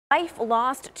Life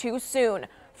lost too soon.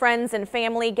 Friends and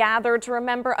family gathered to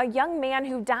remember a young man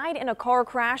who died in a car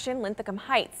crash in Linthicum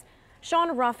Heights.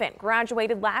 Sean Ruffin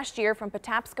graduated last year from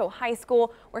Patapsco High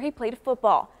School, where he played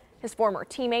football. His former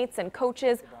teammates and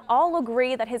coaches all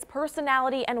agree that his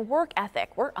personality and work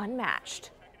ethic were unmatched.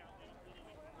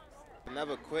 I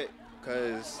never quit,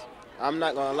 because I'm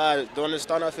not going to lie, during the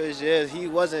start of his years, he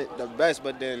wasn't the best,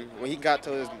 but then when he got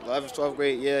to his 11th, 12th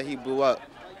grade year, he blew up.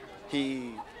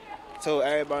 He told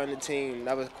everybody on the team,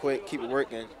 never quit, keep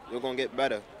working, you're going to get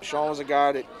better. Sean was a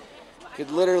guy that could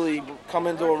literally come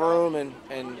into a room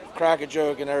and crack a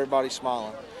joke and everybody's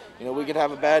smiling. You know, we could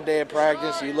have a bad day at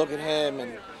practice, you look at him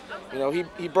and, you know,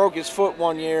 he broke his foot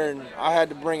one year and I had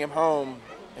to bring him home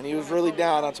and he was really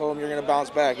down. I told him, you're going to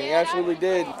bounce back, and he absolutely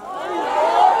did.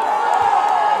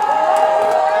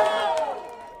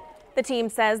 The team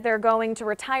says they're going to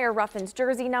retire Ruffin's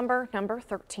jersey number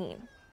 13.